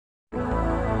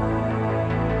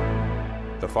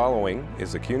following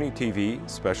is a CUNY TV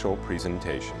special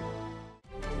presentation.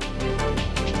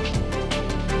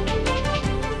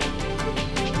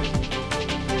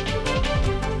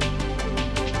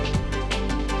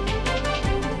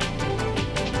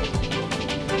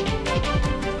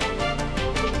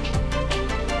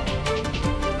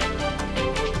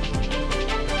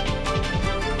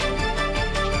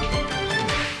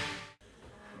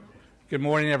 Good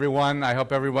morning, everyone. I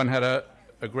hope everyone had a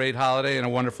great holiday and a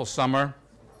wonderful summer.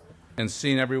 And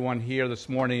seeing everyone here this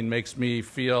morning makes me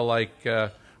feel like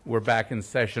we're back in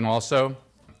session also.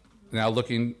 Now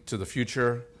looking to the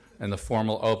future and the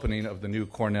formal opening of the new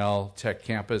Cornell Tech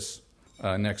campus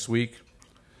next week.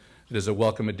 It is a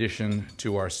welcome addition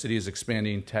to our city's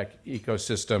expanding tech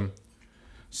ecosystem.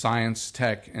 Science,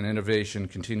 tech, and innovation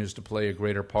continues to play a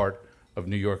greater part of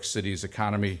New York City's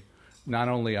economy, not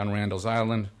only on Randall's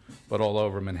Island, but all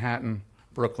over Manhattan,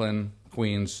 Brooklyn,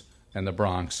 Queens, and the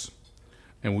Bronx.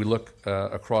 And we look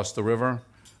across the river.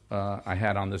 I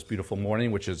had on this beautiful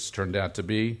morning, which it's turned out to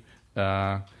be,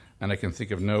 and I can think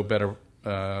of no better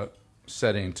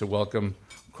setting to welcome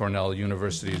Cornell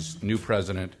University's new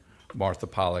president, Martha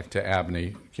Pollack, to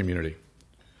ABNY community.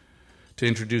 To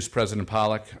introduce President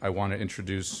Pollack, I want to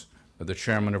introduce the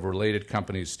chairman of related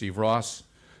companies, Steve Ross.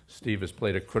 Steve has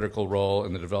played a critical role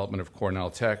in the development of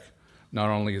Cornell Tech. Not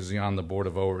only is he on the Board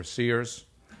of Overseers,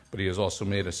 but he has also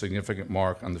made a significant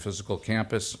mark on the physical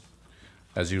campus.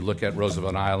 As you look at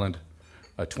Roosevelt Island,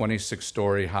 a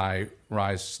 26-story high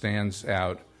rise stands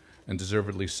out, and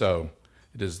deservedly so.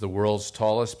 It is the world's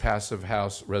tallest passive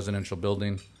house residential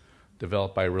building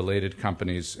developed by related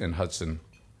companies in Hudson.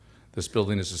 This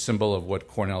building is a symbol of what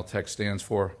Cornell Tech stands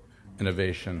for: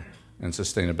 innovation and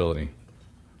sustainability.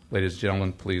 Ladies and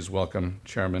gentlemen, please welcome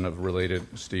Chairman of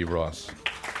Related, Steve Ross.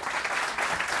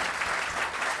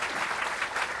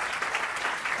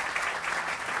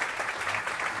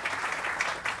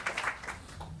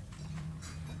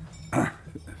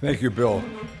 Thank you, Bill.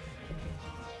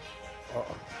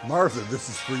 Martha, this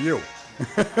is for you.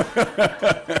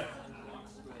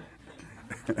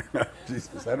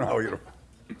 Jesus, I don't know how you.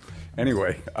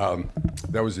 Anyway,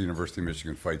 that was the University of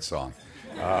Michigan fight song.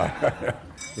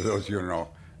 For those of you who know,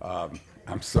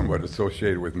 I'm somewhat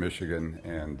associated with Michigan,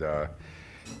 and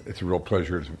it's a real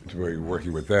pleasure to be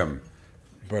working with them.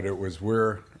 But it was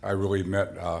where I really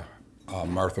met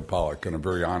Martha Pollack, and I'm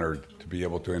very honored to be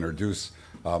able to introduce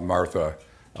Martha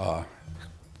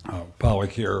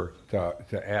Pollack here to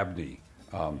ABNY.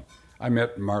 I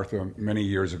met Martha many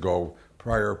years ago,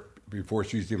 before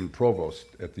she was even provost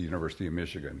at the University of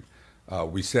Michigan.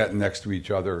 We sat next to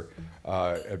each other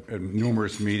at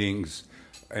numerous meetings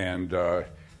and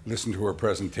listened to her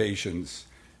presentations,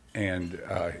 and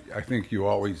I think you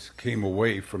always came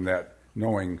away from that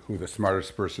knowing who the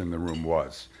smartest person in the room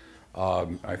was.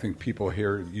 I think people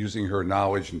here using her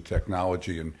knowledge and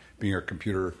technology and being a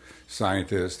computer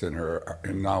scientist and her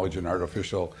knowledge in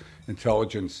artificial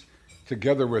intelligence,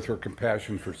 together with her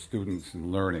compassion for students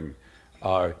and learning,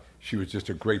 she was just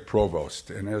a great provost.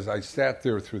 And as I sat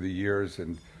there through the years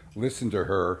and listened to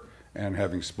her, and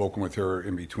having spoken with her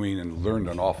in between and learned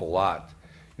an awful lot,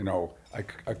 you know, I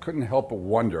couldn't help but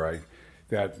wonder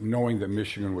that knowing that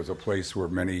Michigan was a place where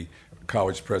many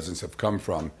college presidents have come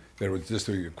from, that it was just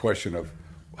a question of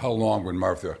how long would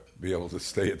Martha be able to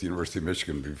stay at the University of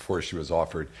Michigan before she was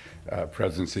offered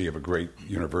presidency of a great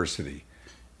university.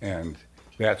 And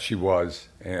that she was,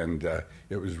 and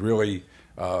it was really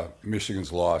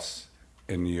Michigan's loss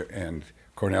and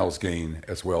Cornell's gain,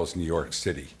 as well as New York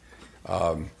City.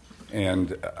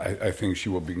 And I think she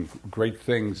will bring great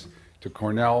things to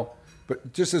Cornell,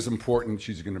 but just as important,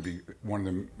 she's going to be one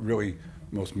of the really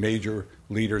most major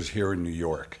leaders here in New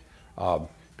York,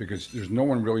 because there's no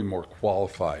one really more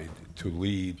qualified to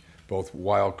lead both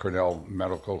Weill Cornell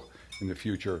Medical in the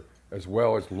future, as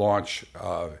well as launch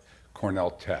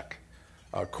Cornell Tech.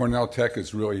 Cornell Tech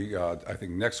is really, I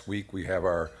think next week we have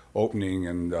our opening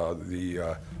and of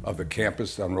the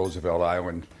campus on Roosevelt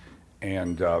Island,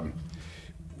 and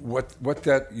what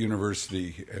that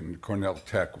university and Cornell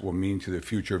Tech will mean to the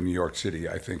future of New York City,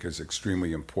 I think, is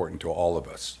extremely important to all of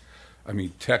us. I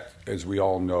mean, tech, as we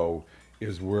all know,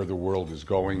 is where the world is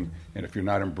going, and if you're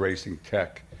not embracing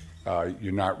tech,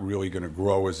 you're not really going to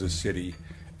grow as a city,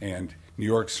 and New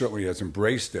York certainly has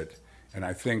embraced it, and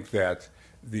I think that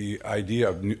the idea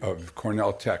of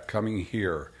Cornell Tech coming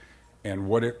here and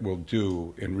what it will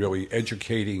do in really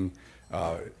educating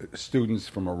students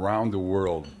from around the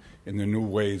world in the new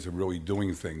ways of really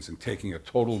doing things and taking a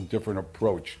total different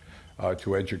approach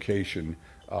to education.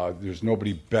 There's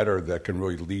nobody better that can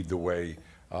really lead the way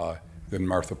than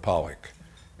Martha Pollack.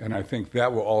 And I think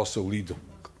that will also lead to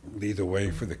lead the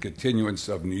way for the continuance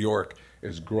of New York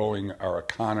as growing our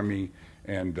economy.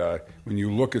 And when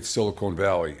you look at Silicon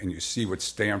Valley and you see what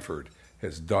Stanford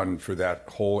has done for that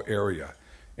whole area,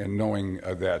 and knowing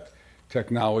that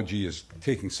technology is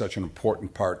taking such an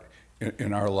important part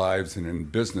in our lives and in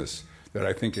business, that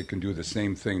I think it can do the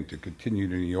same thing to continue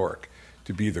to New York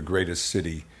to be the greatest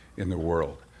city in the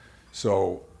world.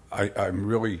 So I'm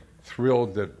really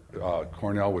thrilled that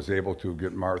Cornell was able to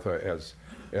get Martha as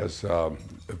the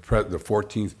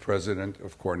 14th president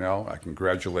of Cornell. I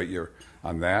congratulate you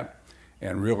on that.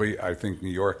 And really, I think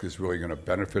New York is really going to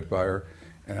benefit by her.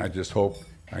 And I just hope,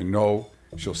 I know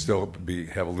she'll still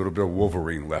have a little bit of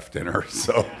Wolverine left in her.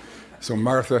 So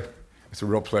Martha, it's a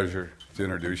real pleasure to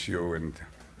introduce you, and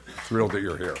thrilled that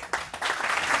you're here.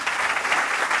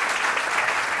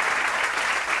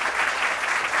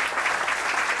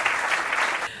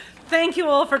 Thank you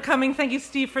all for coming. Thank you,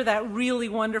 Steve, for that really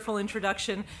wonderful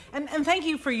introduction. And thank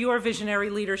you for your visionary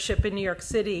leadership in New York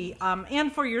City,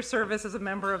 and for your service as a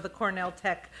member of the Cornell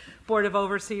Tech Board of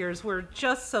Overseers. We're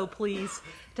just so pleased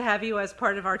to have you as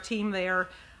part of our team there.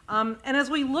 And as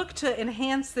we look to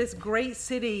enhance this great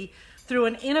city through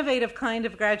an innovative kind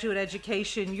of graduate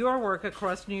education, your work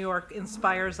across New York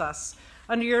inspires us.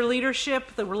 Under your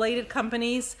leadership, the related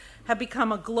companies have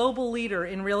become a global leader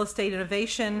in real estate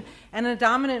innovation and a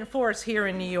dominant force here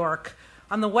in New York.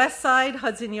 On the west side,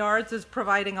 Hudson Yards is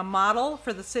providing a model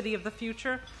for the city of the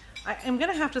future. I'm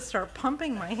going to have to start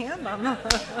pumping my hand on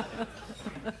that.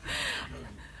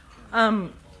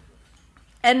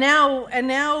 And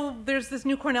now there's this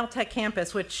new Cornell Tech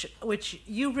campus, which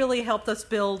you really helped us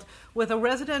build with a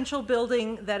residential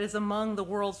building that is among the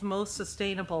world's most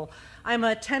sustainable. I'm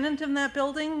a tenant in that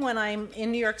building when I'm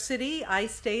in New York City. I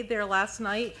stayed there last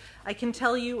night. I can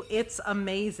tell you it's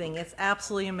amazing. It's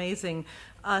absolutely amazing.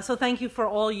 So thank you for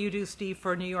all you do, Steve,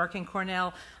 for New York and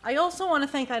Cornell. I also want to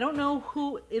thank, I don't know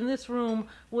who in this room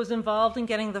was involved in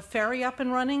getting the ferry up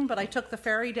and running, but I took the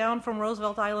ferry down from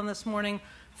Roosevelt Island this morning.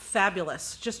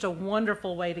 Fabulous. Just a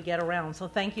wonderful way to get around. So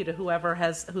thank you to whoever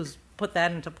who's put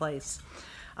that into place.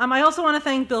 I also want to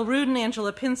thank Bill Rudin,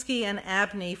 Angela Pinsky, and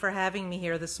ABNY for having me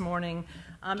here this morning.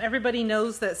 Everybody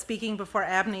knows that speaking before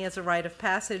ABNY is a rite of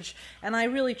passage, and I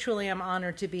really, truly am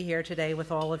honored to be here today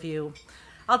with all of you.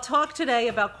 I'll talk today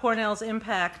about Cornell's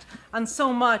impact on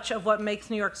so much of what makes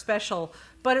New York special,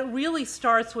 but it really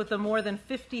starts with the more than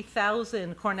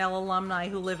 50,000 Cornell alumni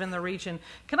who live in the region.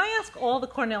 Can I ask all the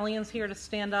Cornellians here to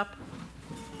stand up?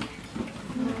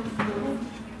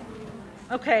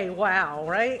 Okay, wow,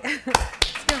 right? Let's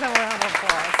give them a round of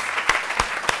applause.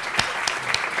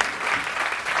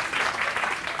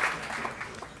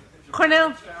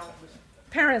 Cornell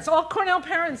parents, all Cornell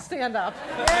parents stand up.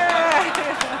 Yay!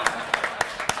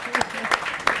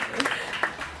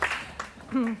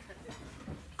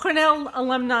 Cornell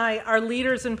alumni are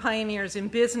leaders and pioneers in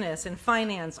business and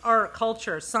finance, art,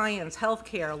 culture, science,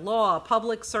 healthcare, law,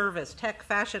 public service, tech,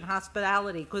 fashion,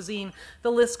 hospitality, cuisine.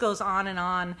 The list goes on.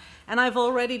 And I've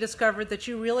already discovered that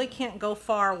you really can't go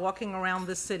far walking around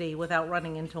this city without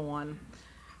running into one.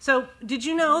 So, did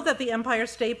you know that the Empire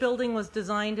State Building was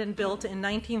designed and built in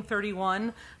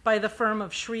 1931 by the firm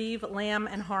of Shreve, Lamb,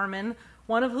 and Harmon,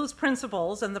 one of whose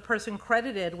principals and the person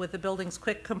credited with the building's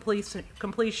quick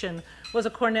completion was a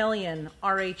Cornellian,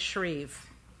 R.H. Shreve.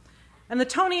 And the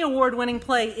Tony Award-winning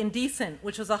play Indecent,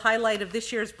 which was a highlight of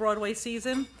this year's Broadway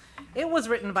season, it was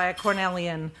written by a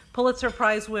Cornellian, Pulitzer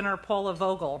Prize winner Paula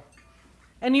Vogel.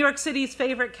 And New York City's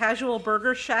favorite casual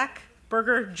burger shack,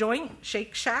 Burger Joint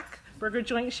Shake Shack,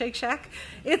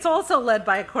 it's also led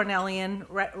by a Cornellian,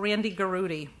 Randy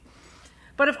Garuti.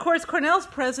 But of course, Cornell's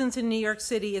presence in New York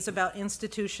City is about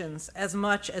institutions as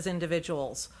much as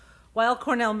individuals. While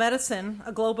Cornell Medicine,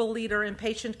 a global leader in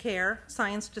patient care,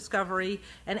 science discovery,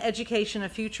 and education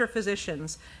of future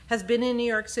physicians, has been in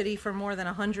New York City for more than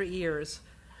 100 years.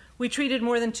 We treated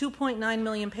more than 2.9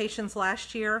 million patients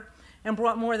last year and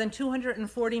brought more than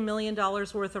 $240 million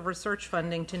worth of research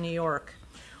funding to New York.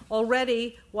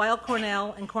 Already, Weill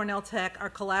Cornell and Cornell Tech are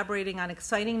collaborating on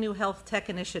exciting new health tech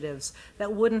initiatives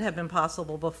that wouldn't have been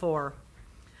possible before.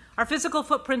 Our physical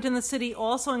footprint in the city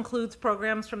also includes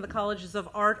programs from the Colleges of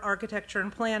Art, Architecture,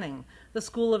 and Planning, the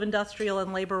School of Industrial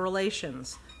and Labor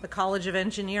Relations, the College of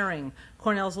Engineering,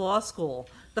 Cornell's Law School,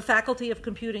 the Faculty of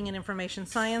Computing and Information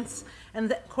Science, and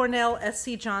the Cornell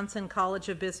S.C. Johnson College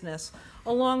of Business,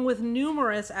 along with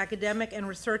numerous academic and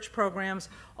research programs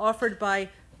offered by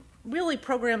really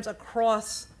programs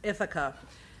across Ithaca.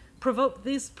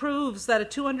 This proves that a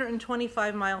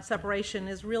 225-mile separation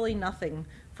is really nothing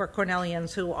for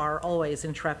Cornellians who are always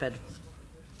intrepid.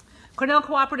 Cornell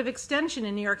Cooperative Extension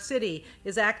in New York City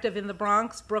is active in the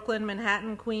Bronx, Brooklyn,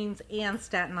 Manhattan, Queens, and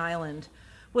Staten Island.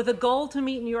 With a goal to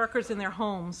meet New Yorkers in their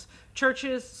homes,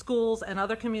 churches, schools, and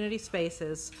other community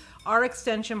spaces, our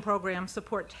extension programs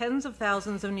support tens of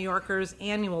thousands of New Yorkers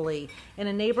annually in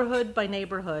a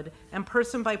neighborhood-by-neighborhood and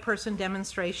person-by-person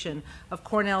demonstration of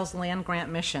Cornell's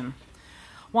land-grant mission.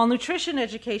 While nutrition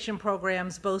education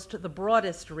programs boast the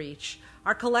broadest reach,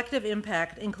 our collective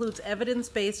impact includes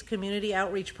evidence-based community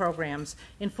outreach programs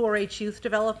in 4-H youth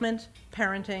development,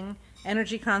 parenting,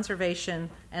 energy conservation,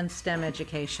 and STEM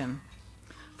education.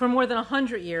 For more than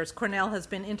 100 years, Cornell has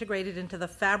been integrated into the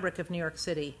fabric of New York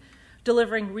City,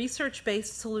 delivering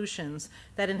research-based solutions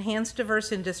that enhance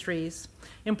diverse industries,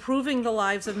 improving the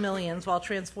lives of millions while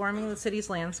transforming the city's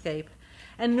landscape,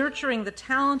 and nurturing the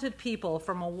talented people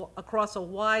from across a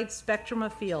wide spectrum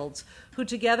of fields who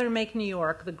together make New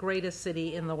York the greatest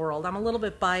city in the world. I'm a little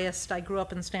bit biased. I grew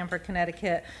up in Stamford,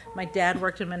 Connecticut. My dad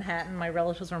worked in Manhattan. My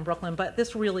relatives were in Brooklyn. But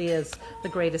this really is the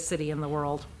greatest city in the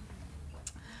world.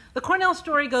 The Cornell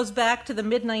story goes back to the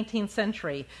mid-19th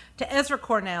century, to Ezra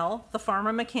Cornell, the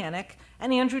farmer mechanic,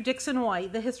 and Andrew Dixon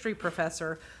White, the history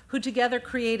professor, who together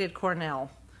created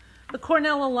Cornell. The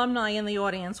Cornell alumni in the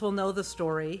audience will know the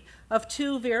story of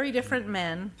two very different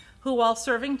men who, while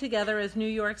serving together as New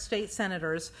York State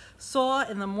senators, saw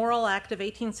in the Morrill Act of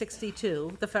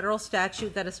 1862, the federal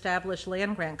statute that established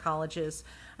land-grant colleges,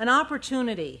 an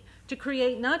opportunity to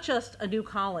create not just a new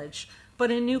college, but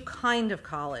a new kind of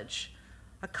college.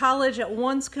 A college at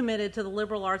once committed to the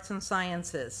liberal arts and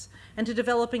sciences and to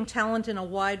developing talent in a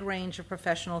wide range of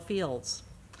professional fields.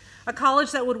 A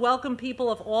college that would welcome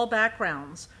people of all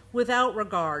backgrounds without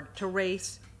regard to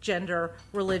race, gender,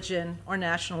 religion, or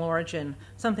national origin,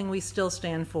 something we still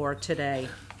stand for today.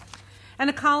 And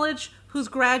a college whose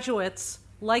graduates,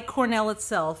 like Cornell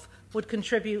itself, would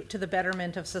contribute to the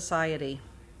betterment of society.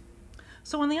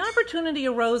 So when the opportunity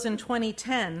arose in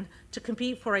 2010 to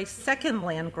compete for a second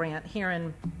land grant here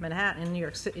in Manhattan,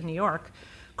 in New York,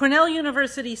 Cornell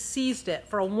University seized it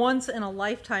for a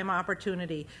once-in-a-lifetime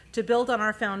opportunity to build on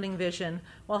our founding vision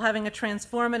while having a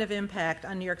transformative impact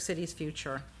on New York City's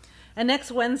future. And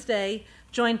next Wednesday,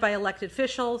 joined by elected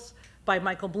officials, by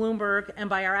Michael Bloomberg, and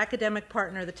by our academic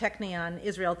partner, the Technion,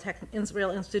 Israel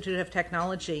Institute of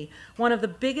Technology, one of the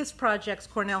biggest projects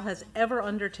Cornell has ever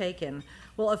undertaken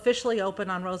will officially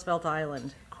open on Roosevelt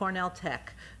Island, Cornell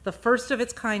Tech, the first of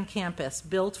its kind campus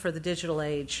built for the digital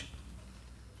age.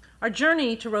 Our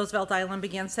journey to Roosevelt Island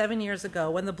began 7 years ago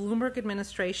when the Bloomberg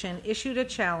administration issued a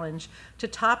challenge to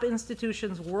top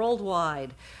institutions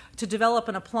worldwide to develop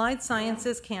an applied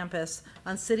sciences campus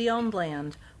on city-owned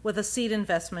land with a seed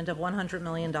investment of $100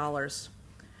 million.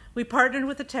 We partnered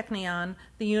with the Technion,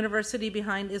 the university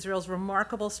behind Israel's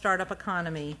remarkable startup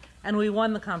economy, and we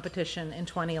won the competition in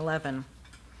 2011.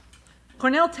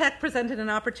 Cornell Tech presented an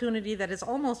opportunity that is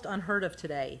almost unheard of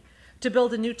today, to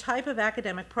build a new type of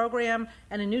academic program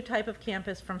and a new type of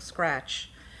campus from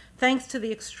scratch. Thanks to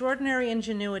the extraordinary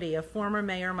ingenuity of former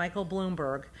Mayor Michael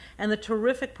Bloomberg and the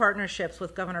terrific partnerships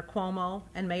with Governor Cuomo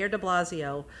and Mayor de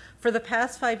Blasio, for the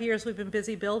past 5 years we've been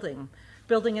busy building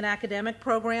an academic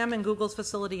program in Google's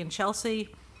facility in Chelsea,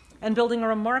 and building a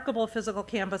remarkable physical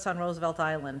campus on Roosevelt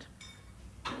Island.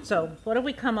 So what have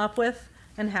we come up with,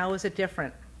 and how is it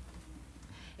different?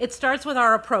 It starts with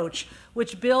our approach,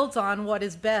 which builds on what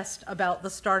is best about the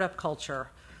startup culture.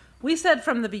 We said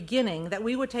from the beginning that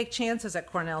we would take chances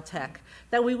at Cornell Tech,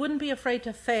 that we wouldn't be afraid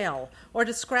to fail or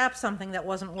to scrap something that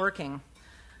wasn't working.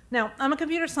 Now, I'm a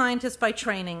computer scientist by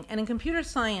training, and in computer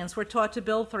science, we're taught to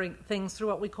build things through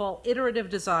what we call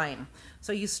iterative design.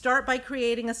 So you start by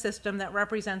creating a system that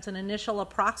represents an initial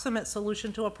approximate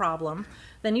solution to a problem,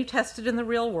 then you test it in the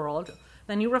real world,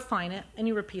 then you refine it, and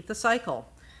you repeat the cycle.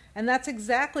 And that's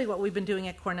exactly what we've been doing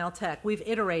at Cornell Tech. We've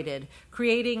iterated,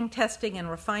 creating, testing, and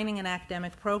refining an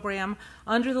academic program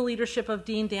under the leadership of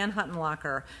Dean Dan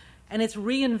Huttenlocher, and it's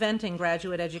reinventing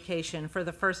graduate education for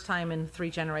the first time in 3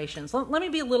 generations. Let me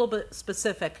be a little bit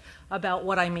specific about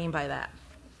what I mean by that.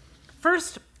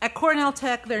 First, at Cornell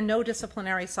Tech, there are no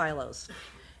disciplinary silos.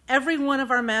 Every one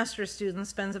of our master's students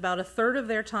spends about 1/3 of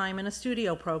their time in a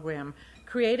studio program,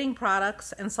 creating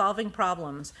products and solving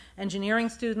problems, engineering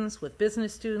students, with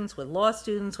business students, with law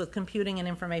students, with computing and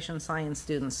information science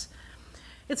students.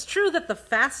 It's true that the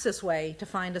fastest way to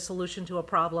find a solution to a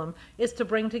problem is to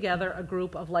bring together a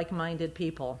group of like-minded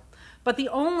people. But the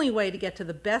only way to get to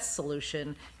the best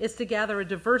solution is to gather a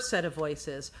diverse set of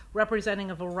voices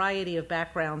representing a variety of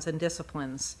backgrounds and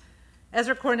disciplines.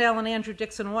 Ezra Cornell and Andrew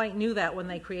Dixon White knew that when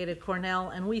they created Cornell,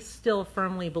 and we still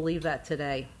firmly believe that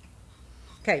today.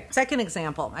 Okay, second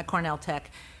example at Cornell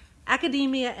Tech.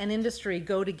 Academia and industry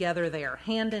go together there,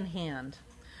 hand in hand.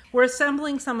 We're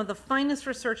assembling some of the finest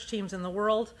research teams in the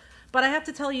world, but I have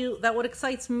to tell you that what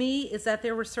excites me is that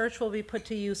their research will be put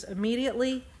to use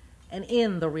immediately and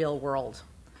in the real world.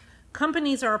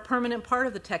 Companies are a permanent part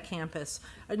of the tech campus,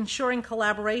 ensuring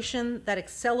collaboration that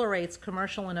accelerates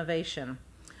commercial innovation.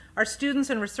 Our students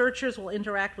and researchers will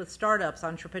interact with startups,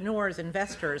 entrepreneurs,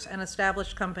 investors, and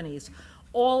established companies,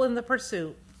 all in the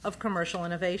pursuit of commercial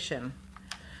innovation.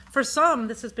 For some,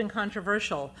 this has been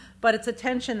controversial, but it's a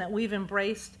tension that we've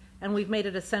embraced and we've made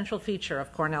it a central feature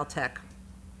of Cornell Tech.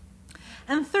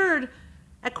 And third,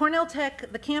 at Cornell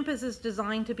Tech, the campus is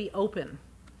designed to be open.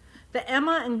 The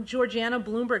Emma and Georgiana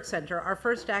Bloomberg Center, our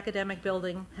first academic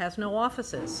building, has no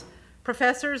offices.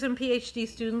 Professors and PhD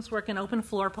students work in open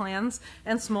floor plans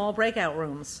and small breakout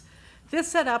rooms. This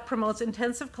setup promotes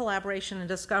intensive collaboration and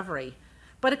discovery,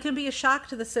 but it can be a shock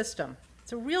to the system.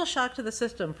 It's a real shock to the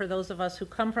system for those of us who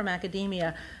come from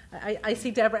academia. I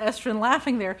see Deborah Estrin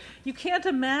laughing there. You can't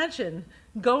imagine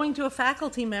going to a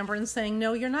faculty member and saying,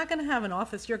 no, you're not going to have an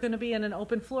office, you're going to be in an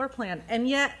open floor plan. And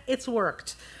yet, it's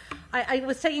worked. I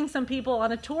was taking some people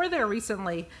on a tour there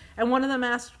recently, and one of them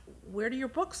asked, where do your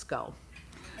books go?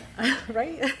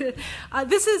 Right?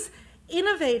 This is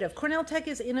innovative. Cornell Tech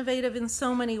is innovative in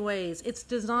so many ways. Its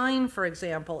design, for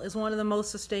example, is one of the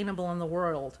most sustainable in the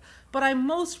world. But I'm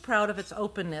most proud of its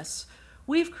openness.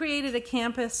 We've created a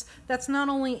campus that's not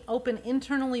only open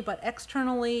internally but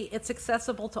externally. It's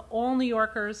accessible to all New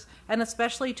Yorkers and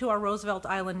especially to our Roosevelt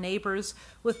Island neighbors,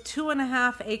 with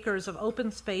 2.5 acres of open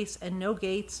space and no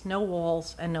gates, no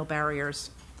walls, and no barriers.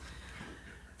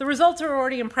 The results are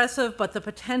already impressive, but the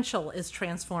potential is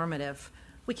transformative.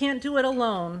 We can't do it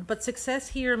alone, but success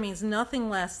here means nothing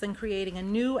less than creating a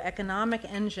new economic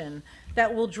engine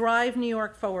that will drive New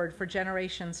York forward for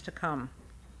generations to come.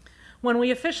 When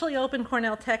we officially open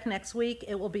Cornell Tech next week,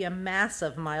 it will be a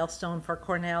massive milestone for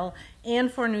Cornell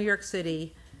and for New York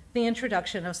City, the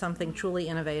introduction of something truly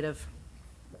innovative.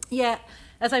 Yet,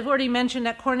 as I've already mentioned,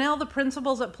 at Cornell, the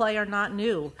principles at play are not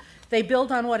new. They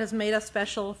build on what has made us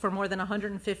special for more than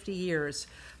 150 years,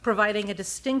 providing a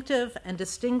distinctive and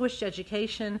distinguished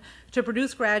education to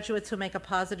produce graduates who make a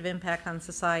positive impact on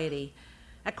society.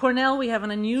 At Cornell, we have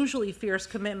an unusually fierce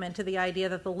commitment to the idea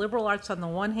that the liberal arts on the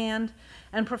one hand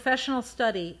and professional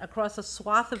study across a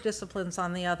swath of disciplines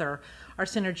on the other are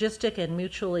synergistic and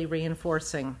mutually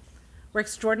reinforcing. We're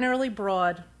extraordinarily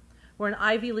broad, we're an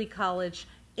Ivy League college,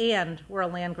 and we're a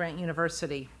land-grant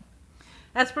university.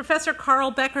 As Professor Carl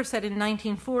Becker said in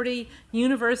 1940,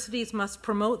 universities must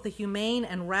promote the humane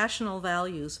and rational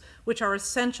values which are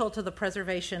essential to the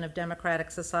preservation of democratic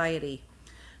society.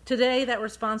 Today, that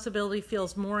responsibility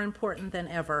feels more important than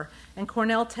ever, and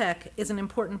Cornell Tech is an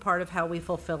important part of how we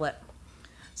fulfill it.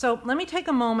 So let me take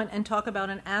a moment and talk about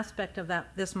an aspect of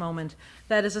this moment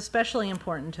that is especially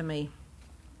important to me.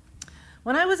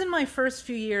 When I was in my first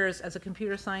few years as a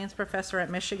computer science professor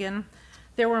at Michigan,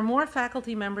 there were more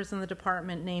faculty members in the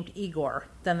department named Igor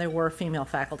than there were female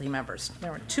faculty members.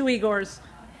 There were 2 Igors,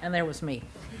 and there was me.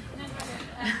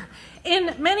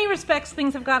 In many respects,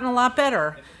 things have gotten a lot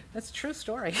better. That's a true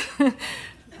story.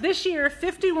 This year,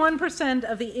 51%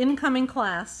 of the incoming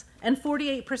class and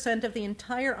 48% of the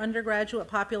entire undergraduate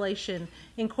population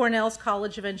in Cornell's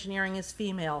College of Engineering is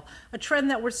female, a trend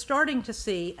that we're starting to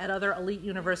see at other elite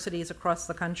universities across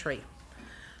the country.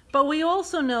 But we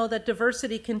also know that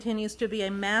diversity continues to be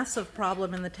a massive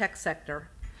problem in the tech sector.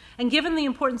 And given the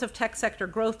importance of tech sector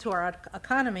growth to our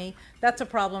economy, that's a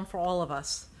problem for all of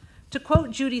us. To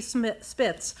quote Judy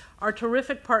Spitz, our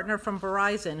terrific partner from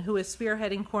Verizon, who is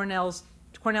spearheading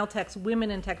Cornell Tech's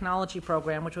Women in Technology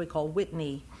program, which we call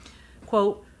Whitney,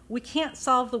 quote, "We can't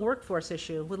solve the workforce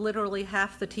issue with literally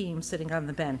half the team sitting on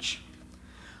the bench."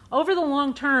 Over the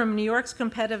long term, New York's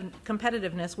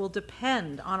competitiveness will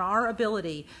depend on our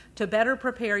ability to better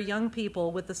prepare young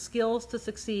people with the skills to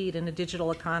succeed in a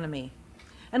digital economy.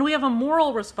 And we have a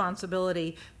moral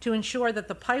responsibility to ensure that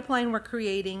the pipeline we're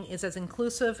creating is as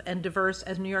inclusive and diverse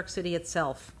as New York City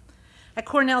itself. At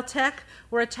Cornell Tech,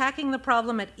 we're attacking the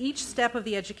problem at each step of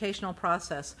the educational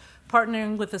process,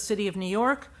 partnering with the City of New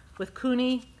York, with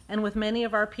CUNY, and with many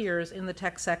of our peers in the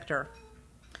tech sector.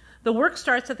 The work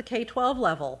starts at the K-12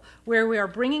 level, where we are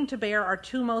bringing to bear our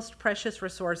 2 most precious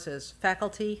resources,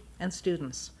 faculty and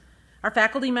students. Our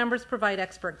faculty members provide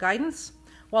expert guidance,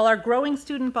 while our growing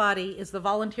student body is the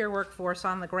volunteer workforce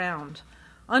on the ground.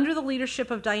 Under the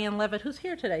leadership of Diane Levitt, who's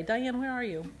here today. Diane, where are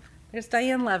you? There's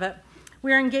Diane Levitt.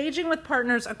 We are engaging with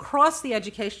partners across the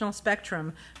educational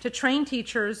spectrum to train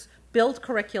teachers, build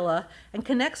curricula, and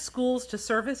connect schools to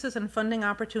services and funding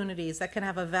opportunities that can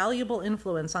have a valuable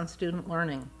influence on student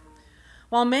learning.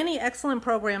 While many excellent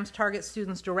programs target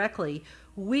students directly,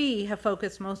 we have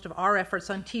focused most of our efforts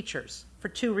on teachers for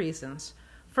two reasons.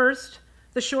 First,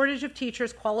 the shortage of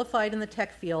teachers qualified in the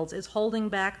tech fields is holding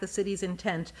back the city's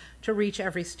intent to reach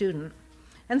every student.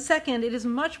 And second, it is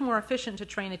much more efficient to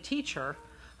train a teacher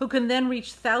who can then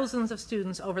reach thousands of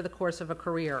students over the course of a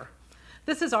career.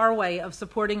 This is our way of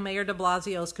supporting Mayor de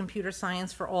Blasio's Computer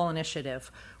Science for All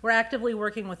initiative. We're actively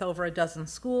working with over a dozen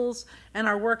schools, and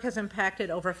our work has impacted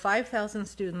over 5,000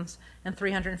 students and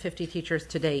 350 teachers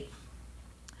to date.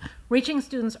 Reaching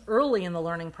students early in the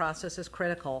learning process is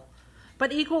critical,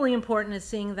 but equally important is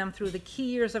seeing them through the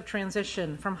key years of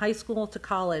transition from high school to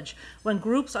college, when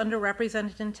groups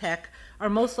underrepresented in tech are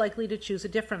most likely to choose a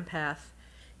different path.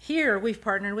 Here, we've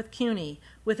partnered with CUNY,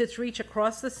 with its reach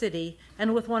across the city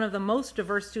and with one of the most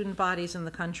diverse student bodies in the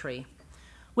country.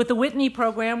 With the Whitney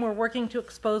program, we're working to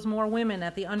expose more women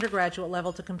at the undergraduate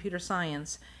level to computer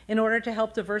science in order to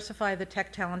help diversify the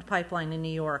tech talent pipeline in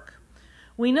New York.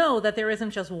 We know that there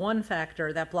isn't just one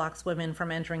factor that blocks women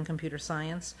from entering computer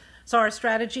science, so our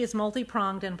strategy is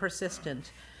multi-pronged and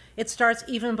persistent. It starts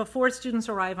even before students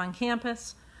arrive on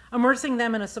campus, immersing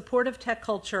them in a supportive tech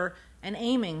culture and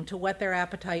aiming to whet their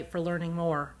appetite for learning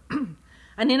more.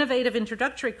 An innovative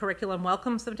introductory curriculum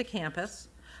welcomes them to campus,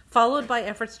 followed by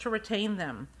efforts to retain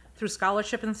them through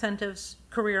scholarship incentives,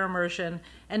 career immersion,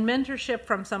 and mentorship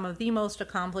from some of the most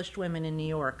accomplished women in New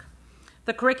York.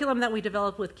 The curriculum that we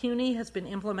developed with CUNY has been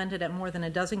implemented at more than a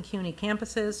dozen CUNY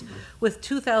campuses, with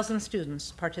 2,000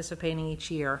 students participating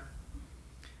each year.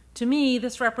 To me,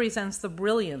 this represents the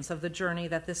brilliance of the journey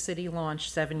that this city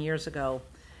launched 7 years ago.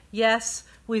 Yes,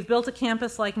 we've built a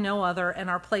campus like no other and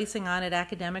are placing on it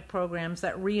academic programs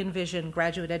that re-envision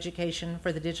graduate education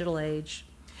for the digital age.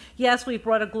 Yes, we've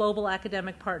brought a global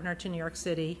academic partner to New York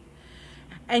City.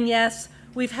 And yes,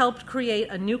 we've helped create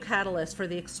a new catalyst for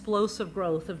the explosive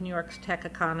growth of New York's tech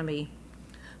economy.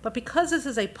 But because this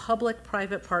is a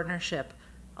public-private partnership,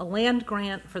 a land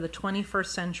grant for the 21st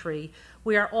century,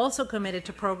 we are also committed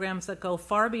to programs that go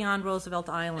far beyond Roosevelt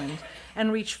Island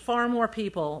and reach far more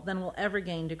people than will ever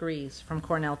gain degrees from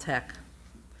Cornell Tech.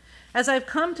 As I've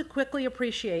come to quickly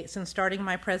appreciate since starting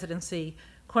my presidency,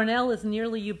 Cornell is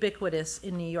nearly ubiquitous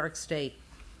in New York State.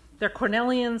 There are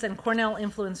Cornellians and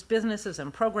Cornell-influenced businesses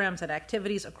and programs and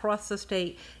activities across the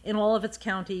state in all of its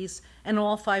counties and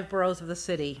all 5 boroughs of the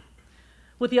city.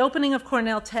 With the opening of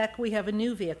Cornell Tech, we have a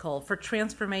new vehicle for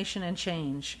transformation and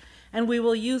change, and we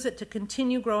will use it to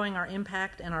continue growing our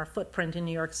impact and our footprint in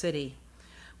New York City.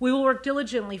 We will work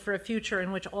diligently for a future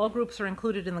in which all groups are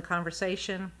included in the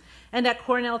conversation, and at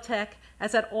Cornell Tech,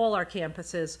 as at all our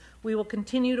campuses, we will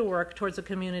continue to work towards a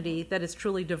community that is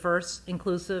truly diverse,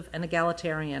 inclusive, and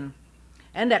egalitarian.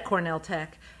 And at Cornell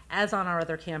Tech, as on our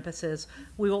other campuses,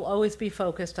 we will always be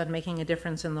focused on making a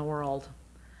difference in the world.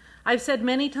 I've said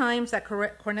many times that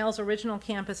Cornell's original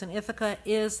campus in Ithaca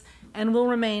is and will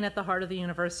remain at the heart of the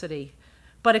university.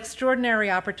 But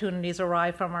extraordinary opportunities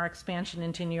arrive from our expansion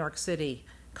into New York City.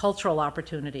 Cultural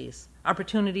opportunities,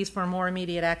 opportunities for more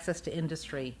immediate access to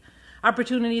industry,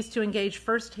 opportunities to engage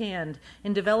firsthand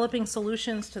in developing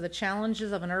solutions to the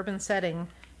challenges of an urban setting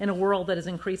in a world that is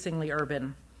increasingly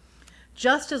urban.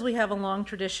 Just as we have a long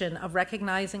tradition of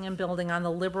recognizing and building on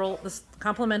the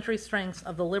complementary strengths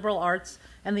of the liberal arts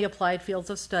and the applied fields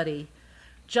of study,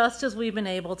 just as we've been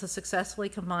able to successfully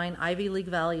combine Ivy League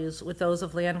values with those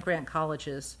of land-grant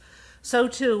colleges, so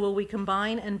too will we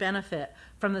combine and benefit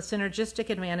from the synergistic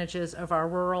advantages of our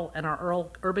rural and our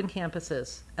urban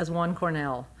campuses as one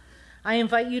Cornell. I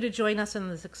invite you to join us in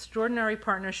this extraordinary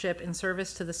partnership in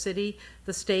service to the city,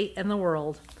 the state, and the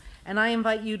world, and I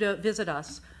invite you to visit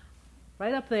us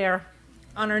right up there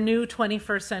on our new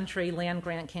 21st century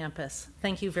land-grant campus.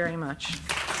 Thank you very much.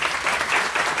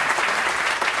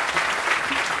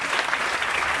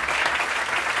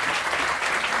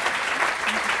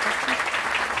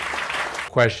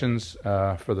 Questions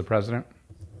for the president?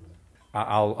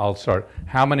 I'll start.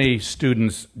 How many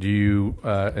students do you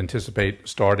anticipate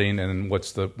starting, and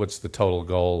what's the total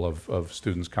goal of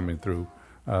students coming through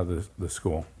the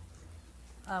school?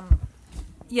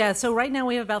 Yeah, so right now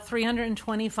we have about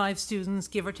 325 students,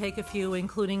 give or take a few,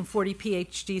 including 40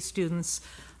 PhD students.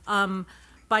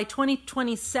 By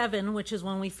 2027, which is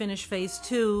when we finish phase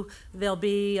 2, there'll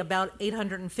be about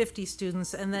 850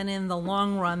 students, and then in the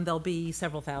long run, there'll be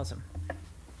several thousand.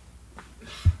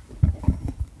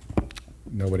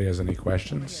 Nobody has any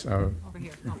questions? Over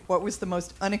here. What was the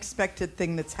most unexpected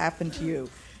thing that's happened to you,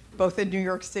 both in New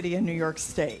York City and New York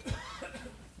State?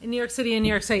 In New York City and New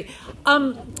York State.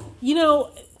 You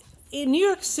know, in New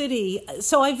York City,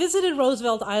 so I visited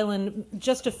Roosevelt Island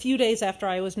just a few days after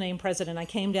I was named president. I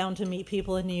came down to meet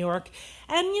people in New York,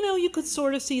 and you could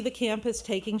sort of see the campus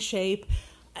taking shape.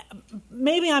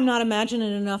 Maybe I'm not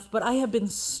imagining enough, but I have been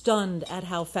stunned at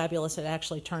how fabulous it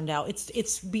actually turned out.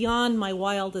 It's beyond my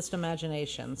wildest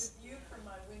imaginations. The view from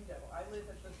my window. I live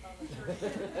at the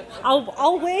top of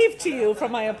I'll wave to you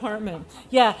from my apartment.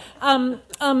 Yeah,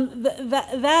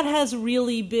 that has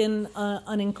really been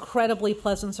an incredibly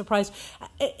pleasant surprise.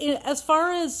 As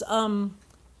far as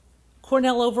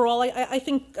Cornell overall, I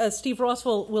think Steve Ross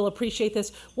will appreciate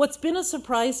this. What's been a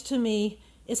surprise to me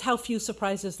is how few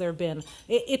surprises there have been.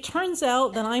 It turns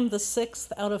out that I'm the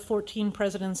 6th out of 14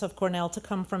 presidents of Cornell to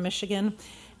come from Michigan,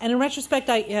 and in retrospect,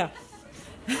 I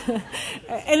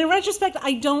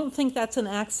don't think that's an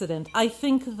accident. I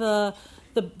think the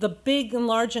big and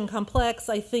large and complex,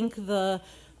 I think the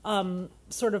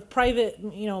sort of private,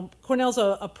 Cornell's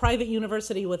a private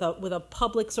university with a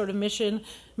public sort of mission.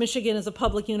 Michigan is a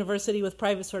public university with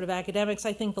private sort of academics.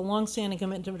 I think the longstanding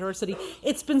commitment to diversity,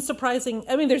 it's been surprising.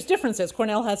 I mean, there's differences.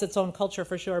 Cornell has its own culture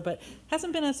for sure, but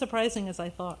hasn't been as surprising as I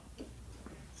thought.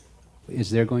 Is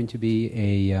there going to be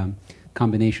a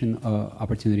combination of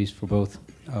opportunities for both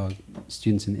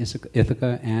students in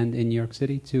Ithaca and in New York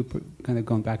City to kind of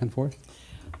going back and forth?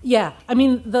 Yeah, I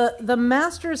mean, the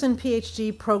master's and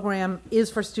PhD program is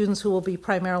for students who will be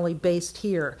primarily based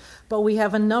here, but we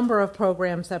have a number of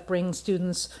programs that bring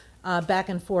students back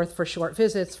and forth for short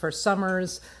visits, for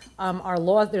summers.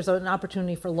 There's an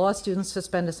opportunity for law students to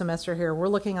spend a semester here. We're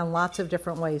looking on lots of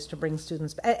different ways to bring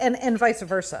students, and vice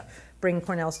versa, bring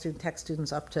Cornell Tech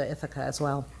students up to Ithaca as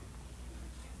well.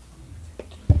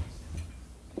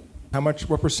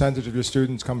 What percentage of your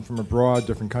students come from abroad,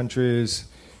 different countries,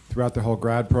 throughout the whole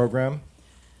grad program?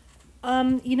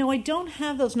 I don't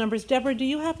have those numbers. Deborah, do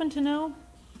you happen to know?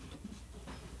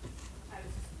 I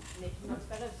was making notes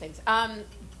about other things.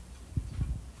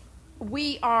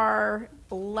 We are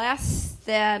less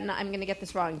than, I'm going to get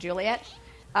this wrong, Juliet.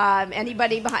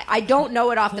 Anybody behind? I don't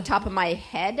know it off the top of my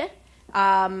head.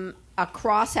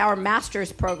 Across our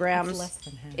master's programs,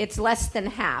 it's less than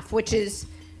half, which is,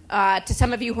 to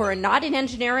some of you who are not in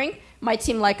engineering, might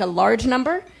seem like a large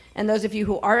number. And those of you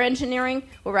who are engineering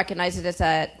will recognize it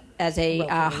as a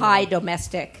high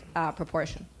domestic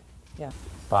proportion. Yeah.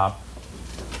 Bob?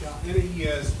 Any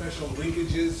special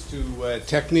linkages to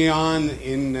Technion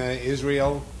in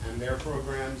Israel and their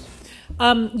programs?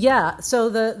 So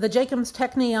the Jacobs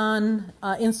Technion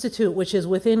Institute, which is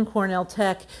within Cornell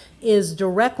Tech, is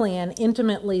directly and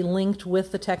intimately linked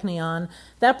with the Technion.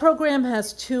 That program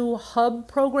has 2 hub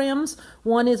programs.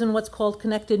 One is in what's called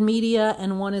connected media,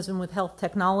 and one is in with health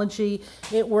technology.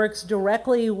 It works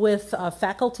directly with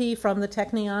faculty from the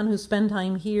Technion who spend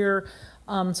time here.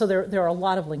 So there are a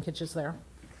lot of linkages there.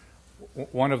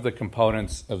 One of the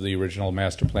components of the original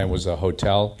master plan was a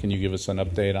hotel. Can you give us an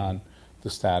update on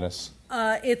the status?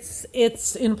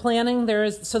 It's in planning. There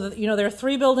are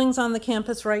 3 buildings on the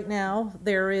campus right now.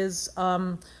 There is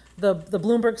the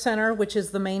Bloomberg Center, which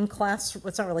is the main class.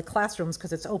 It's not really classrooms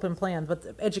because it's open plan, but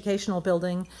the educational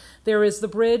building. There is the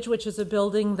Bridge, which is a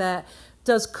building that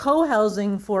does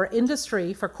co-housing for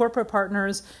industry, for corporate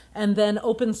partners, and then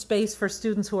open space for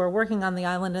students who are working on the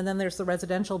island. And then there's the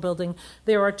residential building.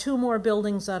 There are 2 more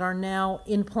buildings that are now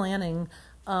in planning.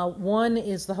 One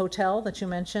is the hotel that you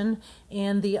mentioned,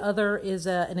 and the other is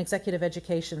an executive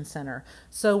education center.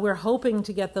 So we're hoping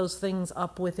to get those things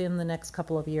up within the next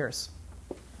couple of years.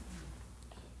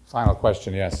 Final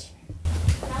question, yes.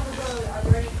 Down the road, are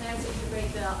there any plans to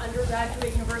integrate the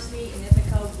undergraduate university in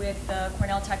Ithaca with the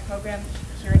Cornell Tech program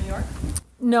here in New York?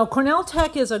 No, Cornell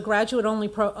Tech is a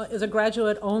graduate-only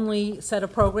set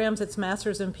of programs. It's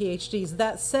masters and PhDs.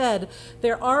 That said,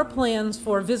 there are plans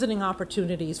for visiting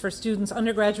opportunities for students,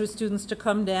 undergraduate students, to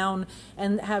come down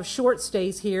and have short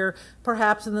stays here,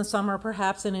 perhaps in the summer,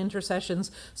 perhaps in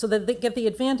intersessions, so that they get the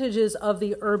advantages of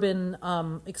the urban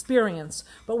experience.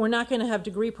 But we're not going to have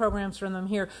degree programs for them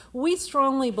here. We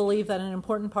strongly believe that an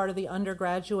important part of the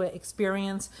undergraduate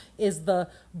experience is the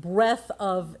breadth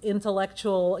of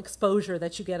intellectual exposure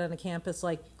that you get on a campus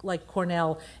like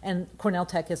Cornell, and Cornell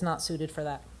Tech is not suited for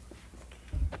that.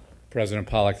 President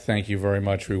Pollack, thank you very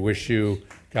much. We wish you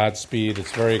Godspeed.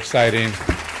 It's very exciting.